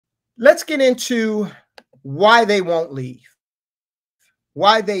let's get into why they won't leave.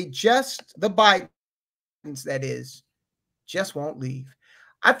 Why the Bidens, that is, just won't leave.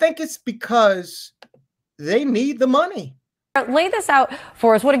 I think it's because they need the money. Lay this out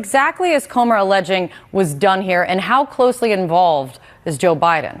for us. What exactly is Comer alleging was done here, and how closely involved is Joe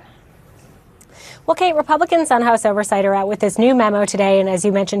Biden? Well, Kate, Republicans on House Oversight are out with this new memo today. And as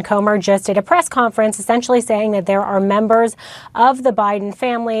you mentioned, Comer just did a press conference essentially saying that there are members of the Biden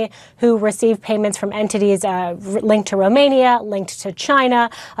family who receive payments from entities linked to Romania, linked to China,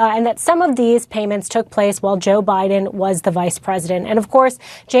 and that some of these payments took place while Joe Biden was the vice president. And of course,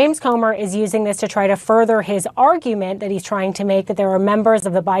 James Comer is using this to try to further his argument that he's trying to make that there are members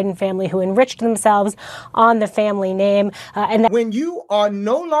of the Biden family who enriched themselves on the family name. And that when you are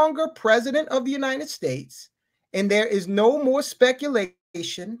no longer president of the United States, and there is no more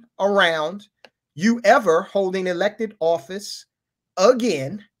speculation around you ever holding elected office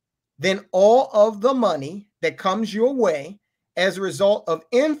again, then all of the money that comes your way as a result of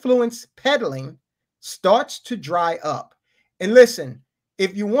influence peddling starts to dry up. And listen,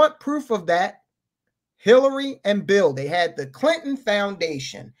 if you want proof of that, Hillary and Bill, they had the Clinton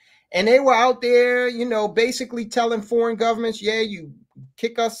Foundation, and they were out there, you know, basically telling foreign governments, yeah, you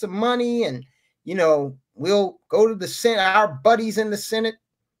kick us some money and, you know, we'll go to the Senate, our buddies in the Senate.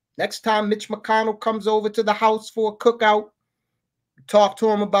 Next time Mitch McConnell comes over to the House for a cookout, talk to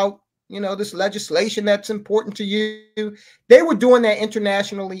him about, you know, this legislation that's important to you. They were doing that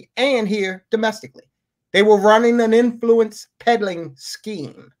internationally and here domestically. They were running an influence peddling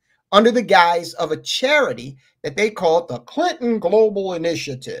scheme under the guise of a charity that they called the Clinton Global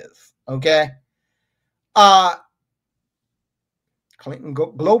Initiative. Okay. Clinton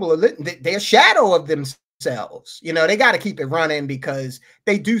Global, they're a shadow of themselves. You know, they got to keep it running because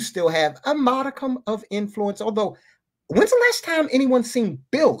they do still have a modicum of influence. Although, when's the last time anyone seen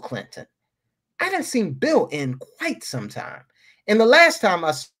Bill Clinton? I haven't seen Bill in quite some time. And the last time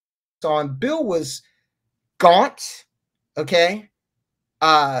I saw him, Bill was gaunt. Okay.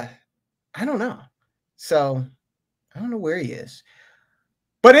 I don't know. So I don't know where he is.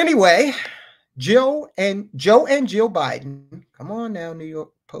 But anyway, Joe and Jill Biden, come on now, New York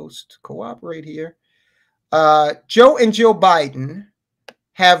Post, cooperate here. Joe and Jill Biden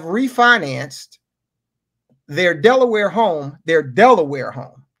have refinanced their Delaware home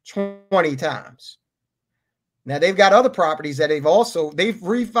 20 times. Now they've got other properties that they've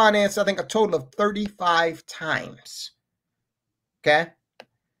refinanced, I think, a total of 35 times. Okay.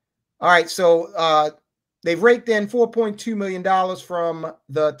 All right. So they've raked in $4.2 million from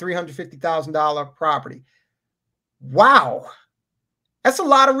the $350,000 property. Wow. That's a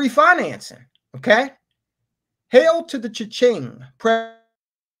lot of refinancing. Okay. Hail to the cha-ching.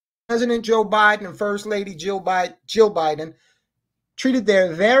 President Joe Biden and First Lady Jill Biden treated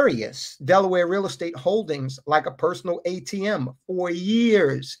their various Delaware real estate holdings like a personal ATM for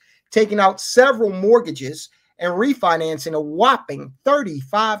years, taking out several mortgages and refinancing a whopping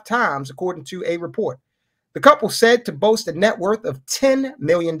 35 times, according to a report. The couple said to boast a net worth of $10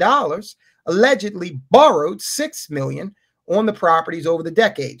 million, allegedly borrowed $6 million on the properties over the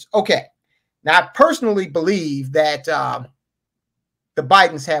decades. Okay, now I personally believe that the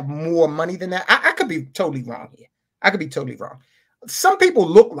Bidens have more money than that. I could be totally wrong here. I could be totally wrong. Some people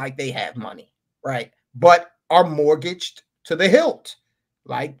look like they have money, right? But are mortgaged to the hilt,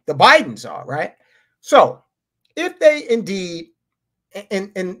 like the Bidens are, right? So if they indeed,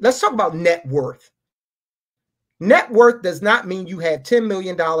 and let's talk about net worth. Net worth does not mean you have $10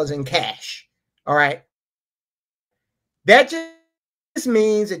 million in cash, all right? That just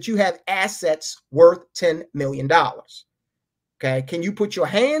means that you have assets worth $10 million, okay? Can you put your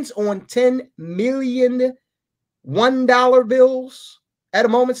hands on 10 million $1 bills at a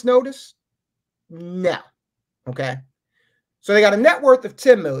moment's notice? No. Okay. So they got a net worth of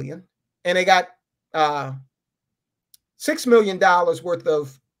 10 million and they got $6 million worth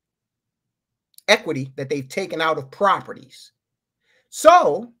of equity that they've taken out of properties.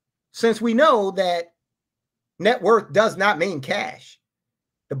 So since we know that net worth does not mean cash,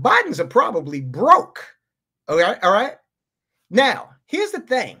 the Bidens are probably broke. All right. Now, here's the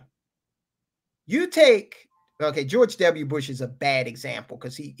thing. You take, okay, George W. Bush is a bad example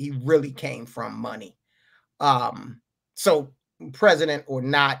because he really came from money. So president or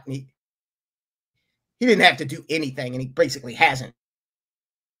not, he didn't have to do anything, and he basically hasn't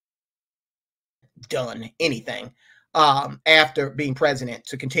done anything after being president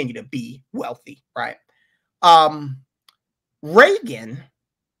to continue to be wealthy, right? Reagan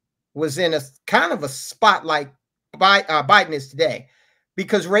was in a kind of a spot like Biden is today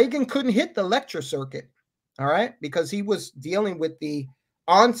because Reagan couldn't hit the lecture circuit. All right, because he was dealing with the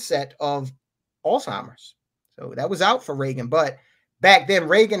onset of Alzheimer's. So that was out for Reagan. But back then,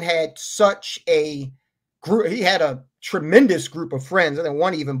 Reagan had such a group. He had a tremendous group of friends, and then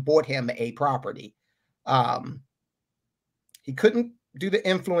one even bought him a property. He couldn't do the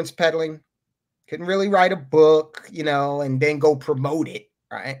influence peddling, couldn't really write a book, and then go promote it,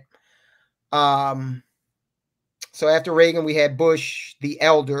 right? So after Reagan, we had Bush the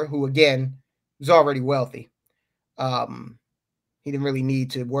elder, who again was already wealthy. He didn't really need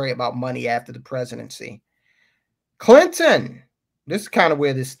to worry about money after the presidency. Clinton, this is kind of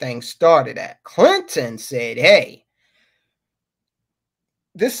where this thing started at. Clinton said, hey,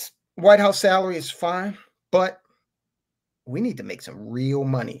 this White House salary is fine, but we need to make some real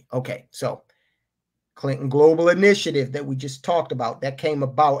money. Okay, so Clinton Global Initiative that we just talked about, that came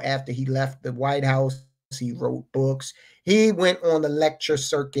about after he left the White House. He wrote books. He went on the lecture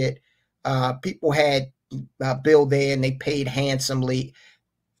circuit. People had Bill there, and they paid handsomely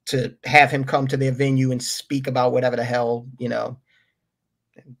to have him come to their venue and speak about whatever the hell,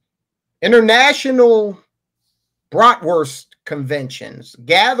 international bratwurst conventions,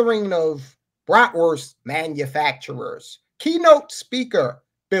 gathering of bratwurst manufacturers, keynote speaker,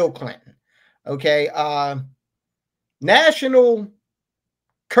 Bill Clinton. Okay. National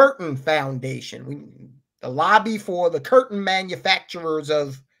Curtain Foundation, the lobby for the curtain manufacturers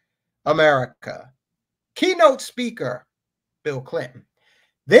of America. Keynote speaker, Bill Clinton.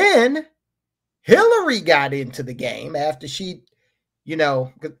 Then Hillary got into the game after she,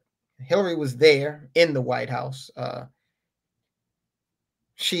 Hillary was there in the White House.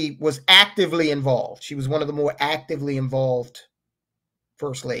 She was actively involved. She was one of the more actively involved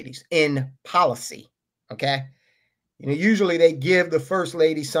first ladies in policy. Okay. Usually they give the first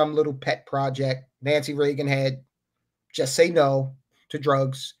lady some little pet project. Nancy Reagan had Just Say No to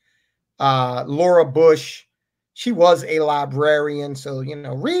Drugs. Laura Bush, she was a librarian. So,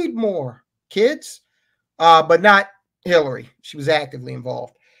 read more, kids. But not Hillary. She was actively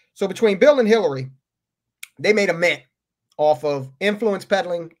involved. So between Bill and Hillary, they made a mint off of influence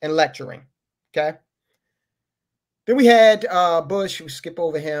peddling and lecturing. Okay. Then we had Bush, we skip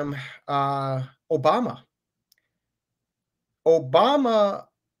over him, Obama. Obama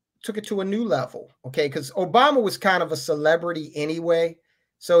took it to a new level, okay, because Obama was kind of a celebrity anyway.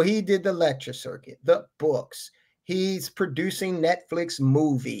 So he did the lecture circuit, the books. He's producing Netflix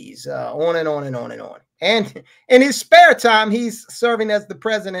movies, on and on and on and on. And in his spare time, he's serving as the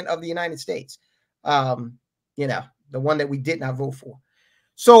president of the United States, the one that we did not vote for.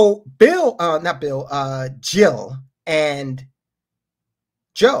 So Jill and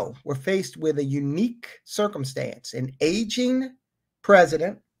Joe were faced with a unique circumstance, an aging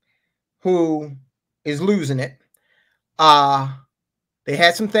president who is losing it. They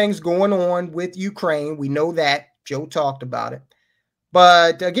had some things going on with Ukraine. We know that. Joe talked about it.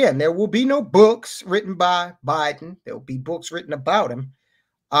 But again, there will be no books written by Biden. There will be books written about him.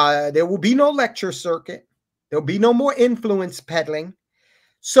 There will be no lecture circuit. There will be no more influence peddling.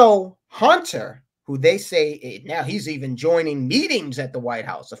 So Hunter, who they say now he's even joining meetings at the White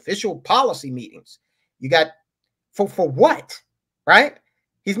House, official policy meetings. You got for what, right?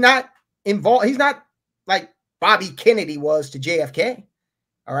 He's not involved. He's not like Bobby Kennedy was to JFK.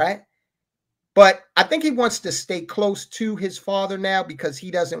 All right. But I think he wants to stay close to his father now because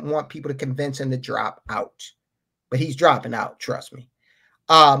he doesn't want people to convince him to drop out. But he's dropping out. Trust me.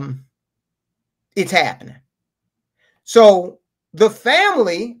 It's happening. So the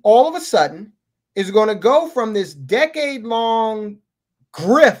family all of a sudden is going to go from this decade-long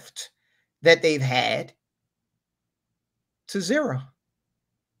grift that they've had to zero.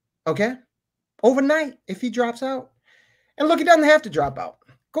 Okay? Overnight, if he drops out. And look, he doesn't have to drop out.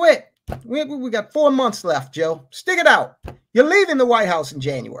 Go ahead. We got 4 months left, Joe. Stick it out. You're leaving the White House in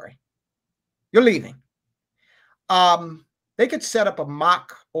January. You're leaving. They could set up a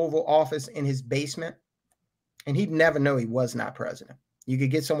mock Oval Office in his basement, and he'd never know he was not president. You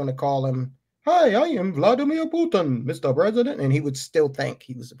could get someone to call him, "Hi, I am Vladimir Putin, Mr. President," and he would still think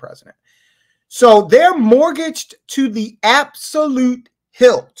he was the president. So they're mortgaged to the absolute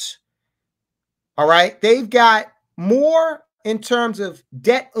hilt. All right? They've got more in terms of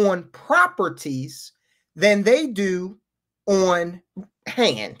debt on properties than they do on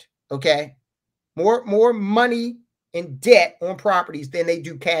hand. Okay? More money in debt on properties than they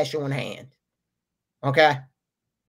do cash on hand. Okay?